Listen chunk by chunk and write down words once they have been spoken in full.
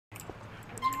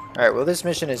Alright, well this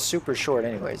mission is super short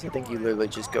anyways. I think you literally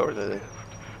just go to the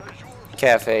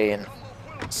cafe and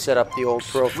set up the old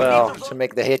profile to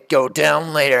make the hit go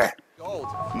down later. Gold.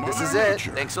 This is it.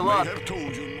 Thanks a lot.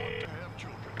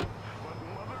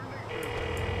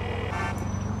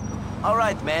 All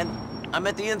right, man. I'm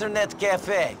at the internet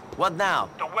cafe. What now?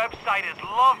 The website is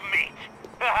Love Meat.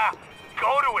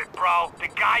 Go to it, bro. The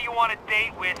guy you want to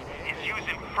date with is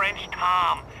using French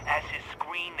Tom as his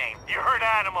screen name. You heard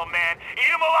Animal, man. Eat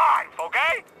him alive,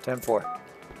 okay? 10-4. Do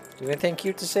you have anything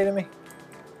cute to say to me?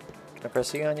 Can I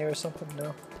press E on you or something?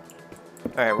 No?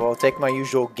 Alright, well I'll take my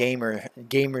usual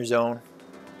gamer zone.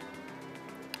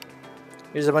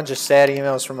 Here's a bunch of sad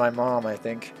emails from my mom, I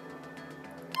think.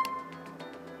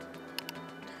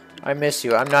 I miss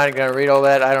you. I'm not gonna read all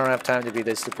that. I don't have time to be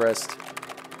this depressed.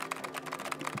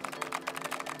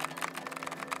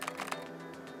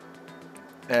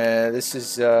 This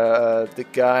is the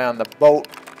guy on the boat.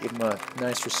 Give him a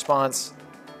nice response.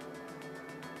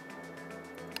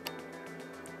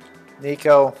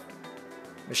 Nico.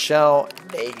 Michelle,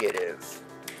 negative.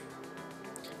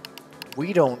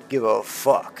 We don't give a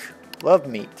fuck. Love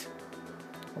Meat.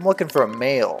 I'm looking for a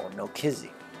male, no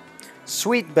kizzy.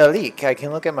 Sweet Balik, I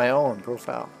can look at my own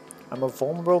profile. I'm a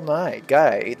vulnerable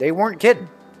guy. They weren't kidding.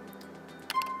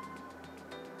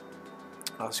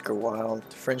 Oscar Wilde,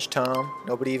 French Tom.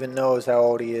 Nobody even knows how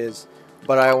old he is,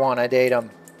 but I want to date him.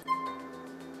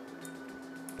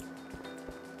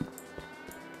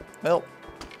 Well,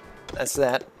 that's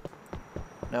that.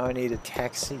 Now I need a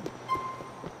taxi.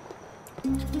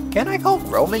 Can I call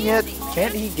Roman yet?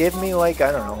 Can't he give me, like,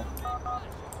 I don't know.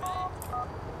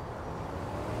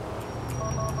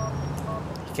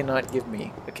 He cannot give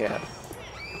me a cab.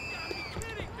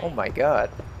 Oh my god.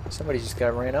 Somebody just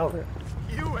got ran over.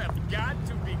 You have got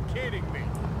to be kidding me.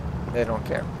 They don't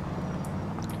care.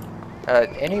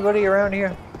 Anybody around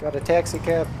here got a taxi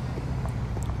cab?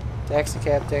 Taxi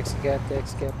cab, taxi cab,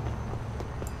 taxi cab.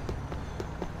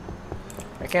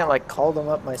 I can't, like, call them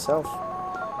up myself.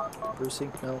 Brucey,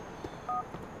 no.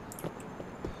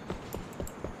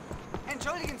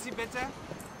 Entschuldigen Sie bitte.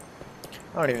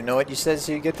 I don't even know what you said,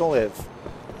 so you get to live.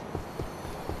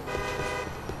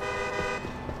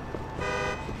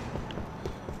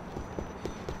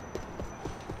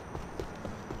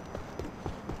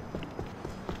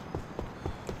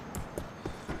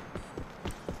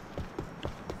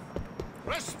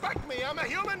 Respect me, I'm a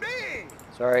human being.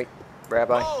 Sorry,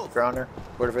 Rabbi, Growner,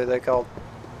 whatever they're called.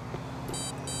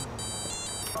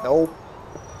 Nope.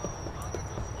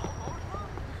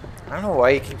 I don't know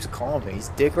why he keeps calling me. He's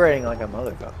dick riding like a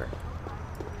motherfucker.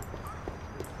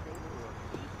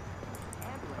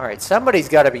 Alright, somebody's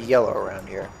got to be yellow around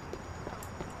here.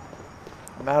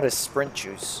 I'm out of sprint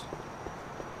juice.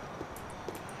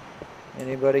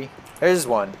 Anybody? There's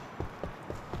one.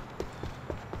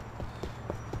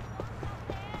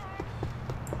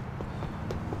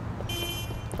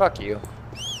 Fuck you.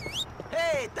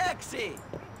 Hey, taxi!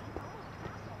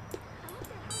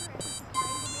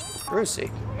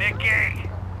 Brucey. Nicky,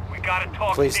 we gotta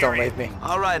talk Please don't serious. leave me.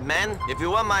 All right, man. If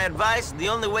you want my advice, the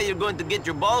only way you're going to get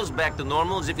your balls back to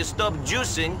normal is if you stop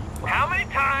juicing. How many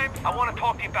times I want to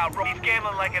talk to you about He's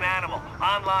gambling like an animal.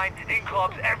 Online, in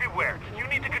clubs, everywhere. You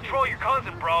need to control your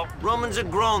cousin, bro. Roman's a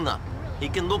grown-up. He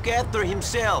can look after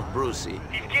himself, Brucey.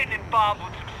 He's getting involved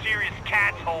with some serious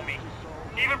cats, homie.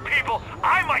 Even people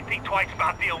I might think twice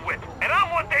about dealing with. And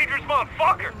I'm one dangerous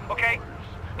motherfucker, okay?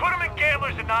 Put him in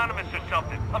Gamblers Anonymous or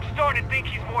something. I'm starting to think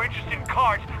he's more interested in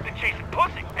cards than chasing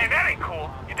pussy. And that ain't cool,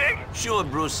 you dig? Sure,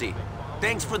 Brucey.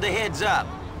 Thanks for the heads up.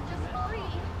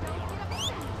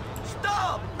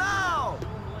 Stop, now!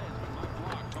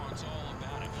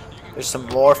 There's some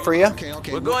lore for you.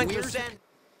 We're going to send...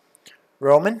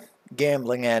 Roman,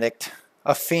 gambling addict.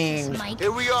 A fiend.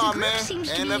 Here we are, man.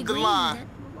 End of the line.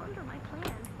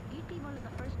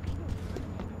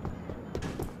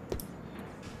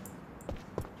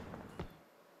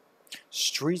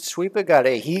 Street sweeper got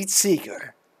a heat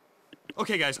seeker.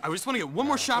 Okay, guys, I just want to get one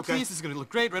more shot, please. This is going to look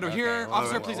great right over here.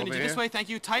 Officer, please, I need you this way. Thank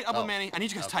you. Tight up on Manny. I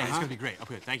need you guys tight. It's going to be great.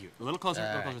 Okay, thank you. A little closer,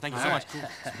 Thank you so much.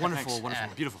 It's wonderful, wonderful,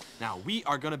 beautiful. Now, we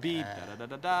are going to be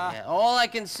da-da-da-da-da. Yeah, all I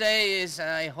can say is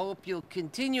I hope you'll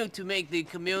continue to make the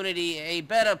community a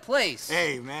better place.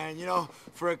 Hey, man, you know,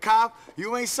 for a cop,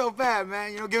 you ain't so bad,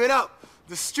 man. You know, give it up.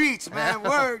 The streets, man,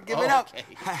 word, give it up.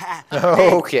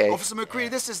 Okay. Officer McCree,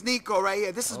 this is Nico right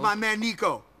here. This is my man,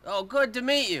 Nico. Oh, good to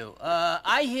meet you.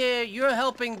 I hear you're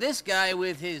helping this guy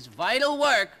with his vital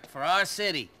work for our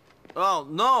city. Oh,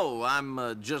 no,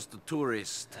 I'm just a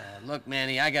tourist. Look,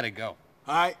 Manny, I gotta go.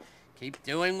 All right. Keep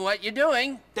doing what you're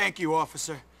doing. Thank you,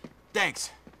 officer.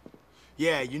 Thanks.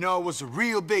 Yeah, you know, it was a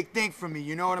real big thing for me,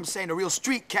 you know what I'm saying? A real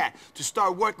street cat, to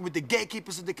start working with the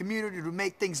gatekeepers of the community to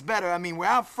make things better. I mean, where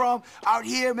I'm from, out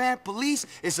here, man, police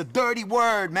is a dirty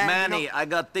word, man. Manny, you know? I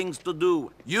got things to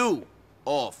do. You,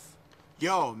 off.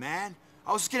 Yo, man,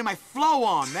 I was just getting my flow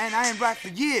on, man. I ain't rapped for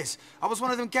years. I was one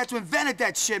of them cats who invented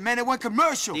that shit, man. It went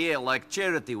commercial. Yeah, like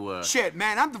charity work. Shit,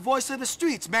 man, I'm the voice of the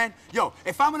streets, man. Yo,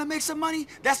 if I'm gonna make some money,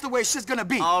 that's the way shit's gonna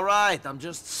be. All right, I'm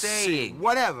just saying.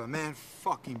 Whatever, man.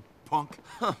 Fucking punk.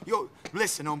 Yo,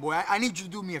 listen, homeboy, I need you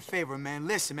to do me a favor, man.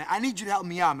 Listen, man, I need you to help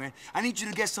me out, man. I need you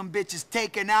to get some bitches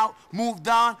taken out, moved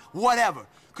on, whatever.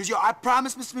 Cause, yo, I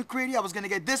promised Mr. McCready I was gonna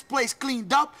get this place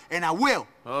cleaned up, and I will.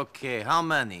 Okay, how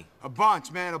many? A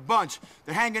bunch, man, a bunch.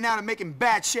 They're hanging out and making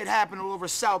bad shit happen all over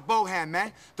South Bohan,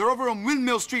 man. They're over on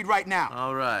Windmill Street right now.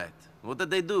 All right. What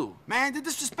did they do? Man, they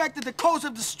disrespected the codes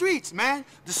of the streets, man.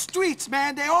 The streets,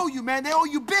 man, they owe you, man. They owe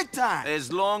you big time.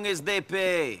 As long as they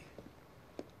pay.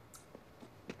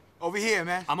 Over here,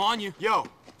 man. I'm on you. Yo,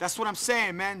 that's what I'm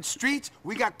saying, man. Streets,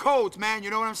 we got codes, man. You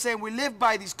know what I'm saying? We live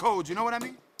by these codes, you know what I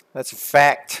mean? That's a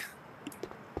fact.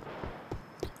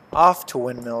 Off to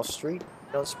Windmill Street.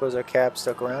 Don't suppose our cab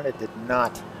stuck around? It did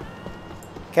not.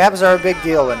 Cabs are a big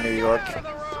deal in New York.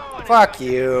 Fuck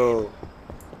you.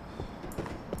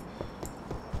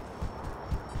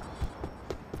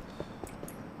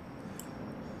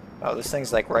 Oh, this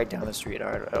thing's like right down the street.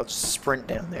 Alright, I'll just sprint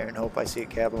down there and hope I see a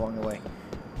cab along the way.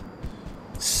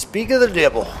 Speak of the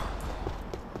devil.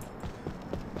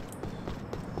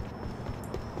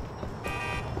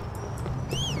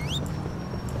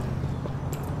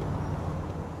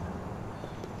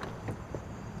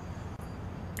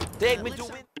 Take me to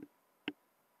win.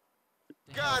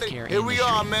 Got it. Here we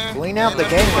are, man. Clean out the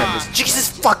gang members. Jesus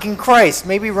fucking Christ.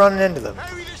 Maybe running into them.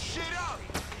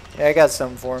 Yeah, I got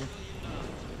something for him.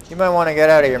 You might want to get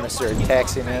out of here, Mr.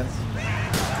 Taxi Man.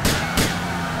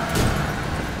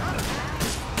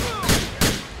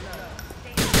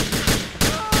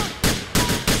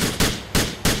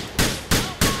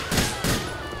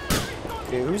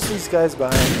 Okay, who's these guys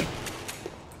behind me?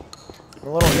 I'm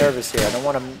a little nervous here. I don't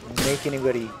want to make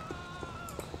anybody...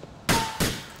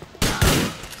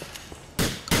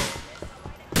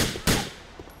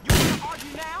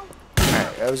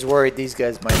 Alright, I was worried these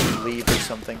guys might leave or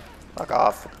something. Fuck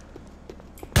off.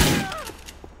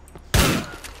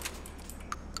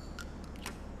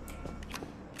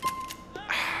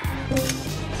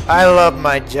 I love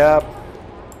my job.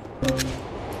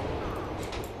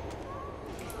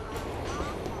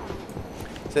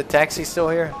 Is the taxi still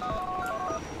here?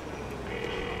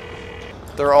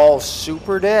 They're all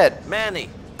super dead. Manny,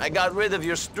 I got rid of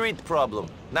your street problem.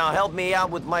 Now help me out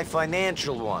with my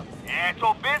financial one. Yeah, it's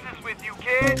all business with you,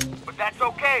 kid. But that's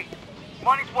okay.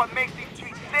 Money's what makes these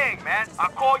streets sing, man. I'll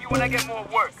call you when I get more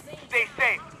work. Stay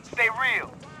safe. Stay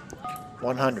real.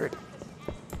 100.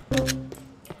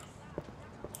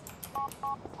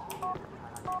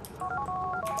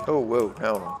 Oh, whoa,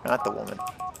 no, not the woman.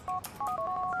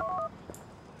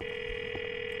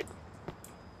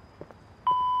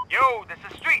 Yo, this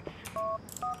is Streets.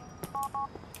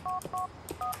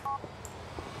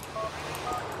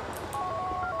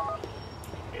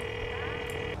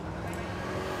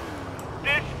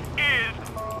 This is...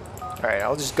 Alright,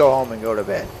 I'll just go home and go to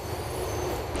bed.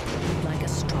 Like a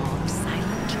strong,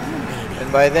 silent German baby.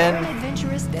 And by then, or an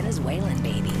adventurous Venezuelan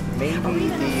baby. maybe Or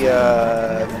even the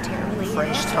voluntarily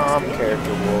French in Tom baby. character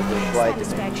will reply to me.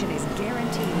 Satisfaction is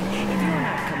guaranteed. If you're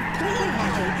not completely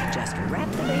happy, just wrap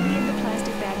the baby in the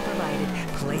plastic bag provided,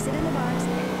 place it in the box.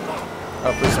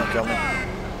 Oh, please don't kill me.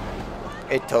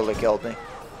 It totally killed me.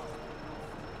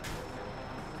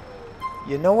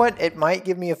 You know what? It might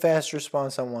give me a fast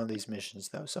response on one of these missions,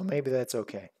 though, so maybe that's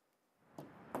okay.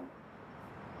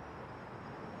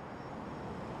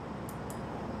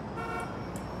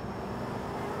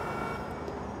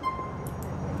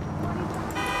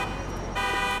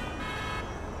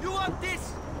 You want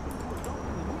this?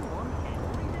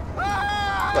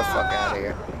 Get the fuck out of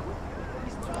here.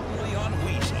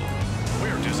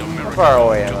 Where does How America far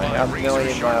away am I? buy I'm a razor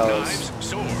million sharp miles. knives,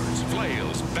 swords,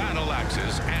 flails, battle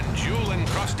axes, and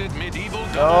jewel-encrusted medieval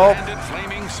Nope. double-handed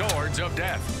flaming swords of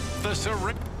death. The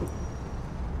syringe.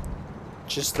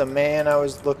 Just the man I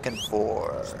was looking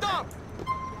for. Stop!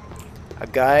 A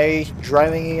guy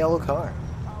driving a yellow car.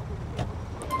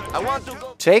 I want to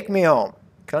go. Take me home.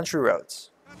 Country roads.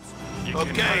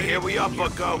 Okay, here we are,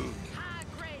 bucko.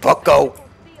 Bucko!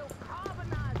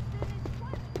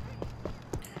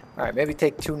 Alright, maybe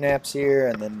take 2 naps here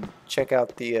and then check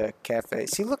out the cafe.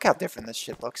 See, look how different this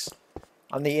shit looks.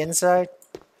 On the inside,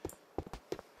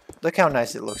 look how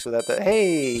nice it looks without the...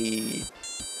 Hey!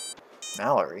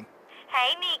 Mallory.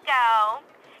 Hey, Nico.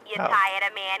 You tired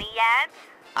of Manny yet?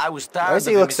 I was Why tired does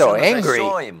of he him look as so soon as I angry?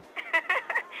 saw him.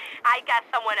 I got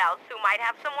someone else who might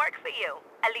have some work for you.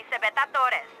 Elisabetta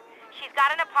Torres. She's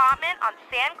got an apartment on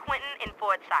San Quentin in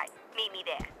Fordside. Meet me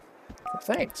there.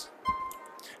 Thanks.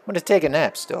 I'm gonna take a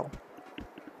nap still.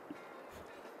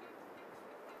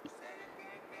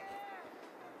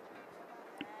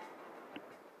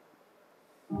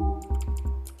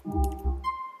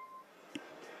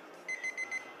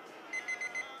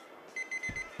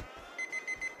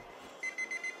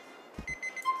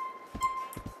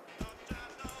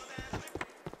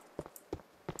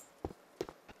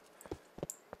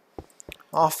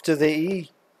 Off to the E.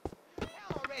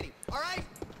 Already, all right?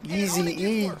 Easy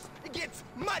E. It gets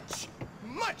much,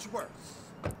 much worse.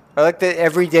 I like that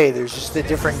every day there's just a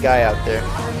different guy out there.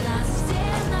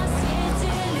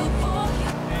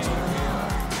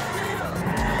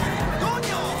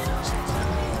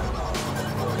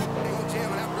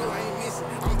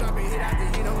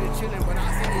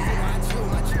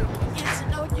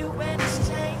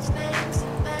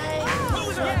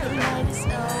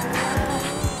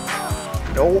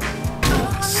 Nope.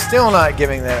 Still not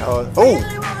giving that. Oh,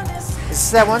 is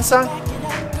this that one song?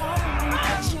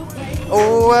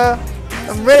 Oh,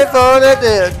 I'm ready for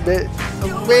the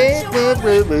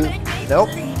Nope.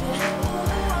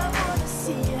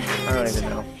 I don't even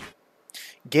know.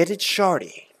 Get it,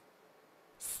 Shardy.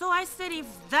 So I said, if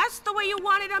that's the way you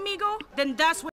want it, amigo, then that's what.